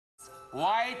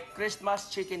White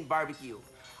Christmas Chicken Barbecue.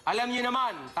 Alam niyo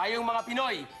naman, tayong mga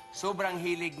Pinoy, sobrang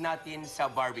hilig natin sa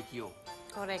barbecue.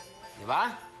 Correct. Di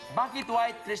ba? Bakit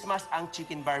White Christmas ang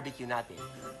chicken barbecue natin?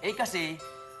 Eh kasi,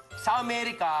 sa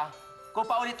Amerika, ko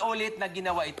paulit-ulit na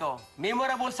ginawa ito.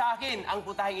 Memorable sa akin ang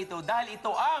putahing ito dahil ito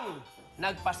ang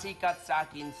nagpasikat sa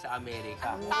akin sa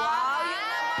Amerika. Wow, yun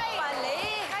naman pala.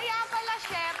 Kaya pala,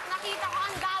 Chef, nakita ko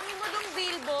ang dami mo dong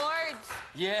billboards.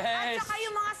 Yes! At saka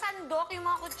yung mga sandok, yung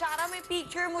mga kutsara, may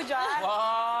picture mo dyan.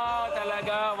 Wow!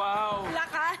 Talaga, wow!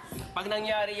 Lakas. Pag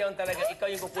nangyari yun talaga, ikaw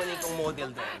yung kukunin kong model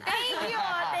doon. Thank you,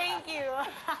 thank you.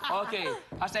 Okay,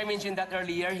 as I mentioned that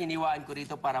earlier, hiniwaan ko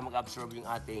rito para mag-absorb yung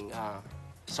ating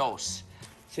sauce.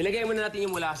 So, ilagay muna natin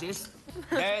yung molasses.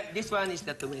 Then, this one is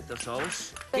the tomato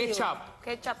sauce. Ketchup.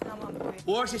 Ketchup naman po.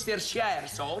 Worcestershire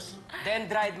sauce. Then,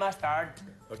 dried mustard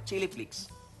or chili flakes.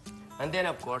 And then,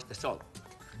 of course, the salt.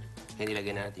 Then,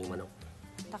 ilagay na natin yung manok.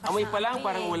 Amoy pa lang,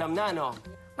 parang ulam na, no?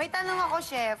 May tanong ako,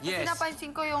 Chef. Kasi Yes.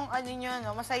 napansin ko yung ano nyo,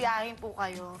 no, masayahin po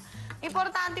kayo.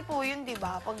 Importante po yun, di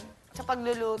ba? Sa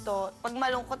pagluluto, pag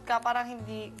malungkot ka, parang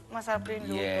hindi masarap yung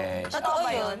luto. Yes. Totoo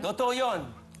ba yun? Totoo yun.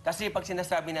 Kasi pag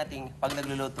sinasabi natin, pag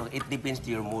nagluluto, it depends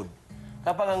to your mood.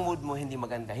 Kapag ang mood mo hindi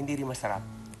maganda, hindi rin masarap.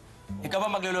 Ikaw ba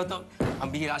magluluto? Ang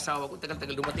bihira asawa ko,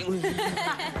 tagal-tagal dumating.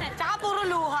 Tsaka puro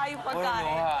luha yung Puro pagkain.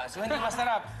 luha. So hindi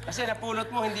masarap. Kasi napulot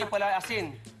mo, hindi pala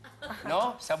asin.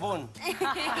 No? Sabon.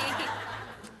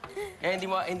 Kaya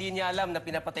hindi niya alam na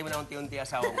pinapatay mo na unti-unti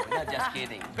asawa mo. Not just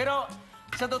kidding. Pero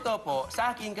sa totoo po, sa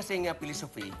akin kasi nga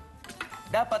philosophy,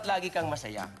 dapat lagi kang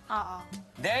masaya. Oo.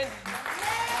 Then,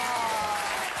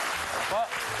 po,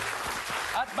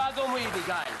 at bago mo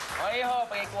ibigay,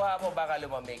 pagkikuha mo, baka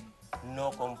lumamig.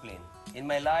 No complaint. In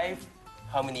my life,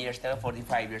 how many years na? 45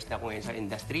 years na ako ngayon sa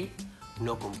industry,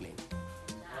 no complaint.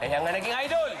 Kaya nga naging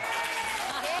idol!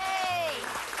 Yay!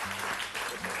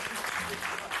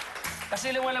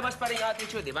 Kasi lumalabas pa rin yung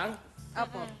attitude, di ba?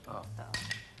 Opo. Oh.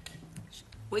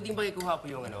 Pwedeng ba ikuha po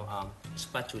yung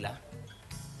spatula?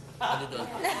 Ano doon?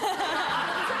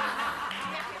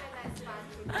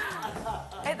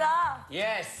 Ito.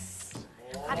 Yes!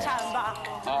 Kachamba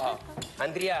ako. Oo.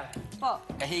 Andrea, Po.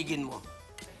 kahigin mo.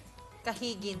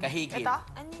 Kahigin. Kahigin. Ito?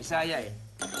 Bisaya eh.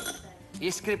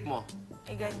 I-script mo.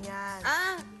 Eh, ganyan.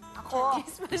 Ah! Ako.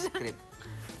 Script.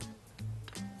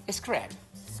 Script.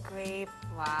 Scrape.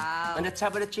 Wow. On the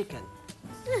top of the chicken.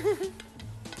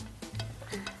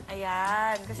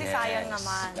 Ayan. Kasi Yes. sayang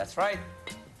naman. That's right.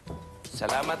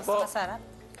 Salamat po. Masarap.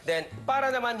 Then, para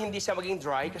naman hindi siya maging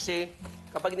dry, kasi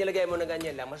kapag nilagay mo na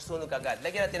ganyan lang, masusunog agad.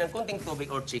 Lagyan natin ng kunting tubig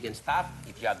or chicken stock,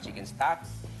 if you have chicken stock.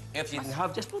 If you didn't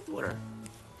have, just put water.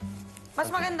 Mas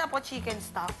maganda po chicken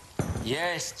stock.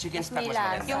 Yes, chicken stock mas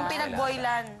maganda. Yung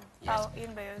pinagboilan. Yes.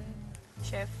 Yun ba yun,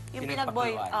 Chef? Yung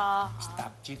Pinagpakuluan. pinagboil.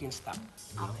 Stock, chicken stock.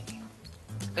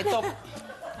 Ito.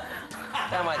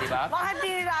 Tama, di ba? Bakit di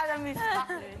nila alam yung stock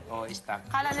yun? Oh, stock.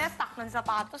 Kala nila stock ng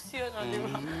sapatos yun, di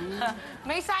ba?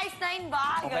 May size 9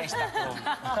 ba? Okay, stock mo.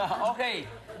 Okay.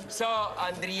 So,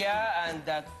 Andrea and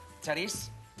Chariz,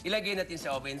 ilagay natin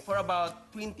sa oven for about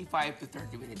 25 to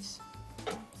 30 minutes.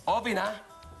 Oven, ha?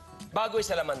 Bago yung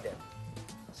salamander.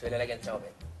 So, ilalagyan sa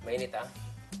oven. Mainit, ha?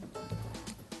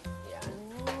 Yan.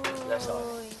 Nasa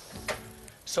oven.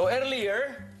 So,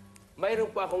 earlier, mayroon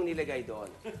po akong nilagay doon.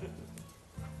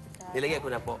 Nilagay ko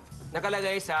na po.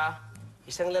 Nakalagay sa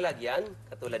isang lalagyan,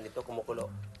 katulad nito, kumukulo.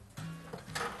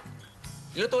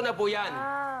 Luto na po yan.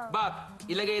 But,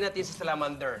 ilagay natin sa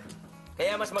salamander.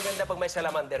 Kaya mas maganda pag may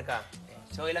salamander ka.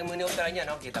 So, ilang minuto na niya,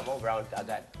 no? Kita mo, brown ka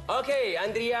agad. Okay,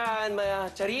 Andrea and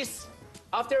Chariz,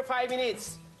 after 5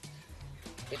 minutes,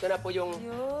 ito na po yung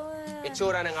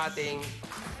itsura ng ating...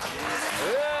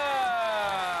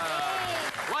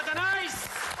 What a nice!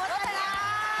 What a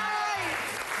nice!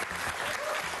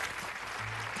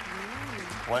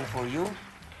 One for you,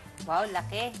 Wow,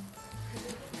 laki.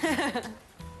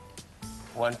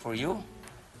 one for you.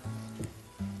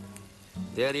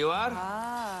 There you are.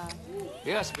 Ah.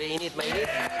 Yes, mainit, mainit.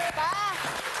 Pa!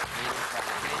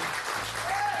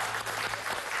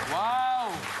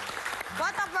 Wow!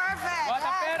 What a perfect! What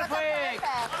a perfect!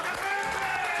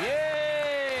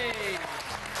 Yay!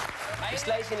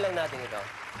 Slicein lang natin ito.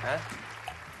 Ha?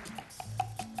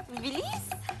 Bilis!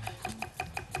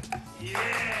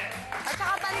 At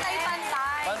saka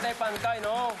pantay-pantay. Pantay-pantay,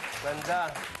 no? Ganda.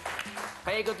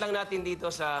 Paikot lang natin dito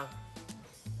sa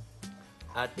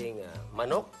ating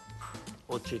manok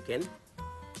o chicken.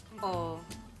 Oh.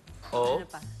 O, Ano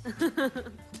pa?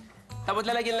 tapos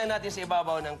lalagyan lang natin sa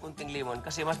ibabaw ng kunting limon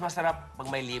kasi mas masarap pag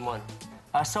may limon.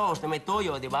 Sauce na may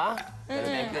toyo, di ba? Ganun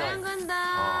tayong Pinoy. Ang ganda.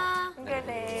 Ang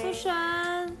galing.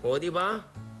 Social. O, di ba?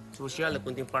 social, at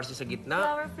kunting parsley sa gitna.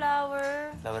 Flower, flower.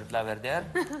 Flower, flower there.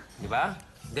 Di ba?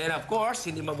 Then, of course,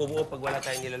 hindi mabubuo pag wala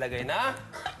tayong nilalagay na.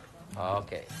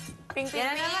 Okay. Ping, ping,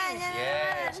 Yan na ping. naman, yan na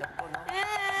Yes.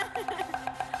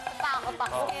 Takot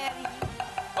ako. Scary.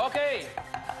 Okay.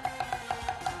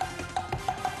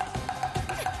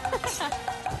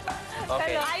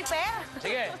 Okay. Ay, per.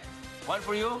 Sige. One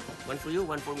for you, one for you,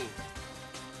 one for me.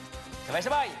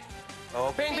 Sabay-sabay.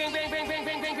 Oh, ping, ping, ping, ping, ping,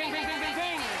 ping, ping, ping, ping, ping, ping,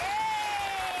 ping.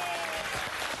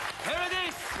 Here it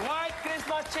is, White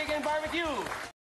Christmas Chicken Barbecue.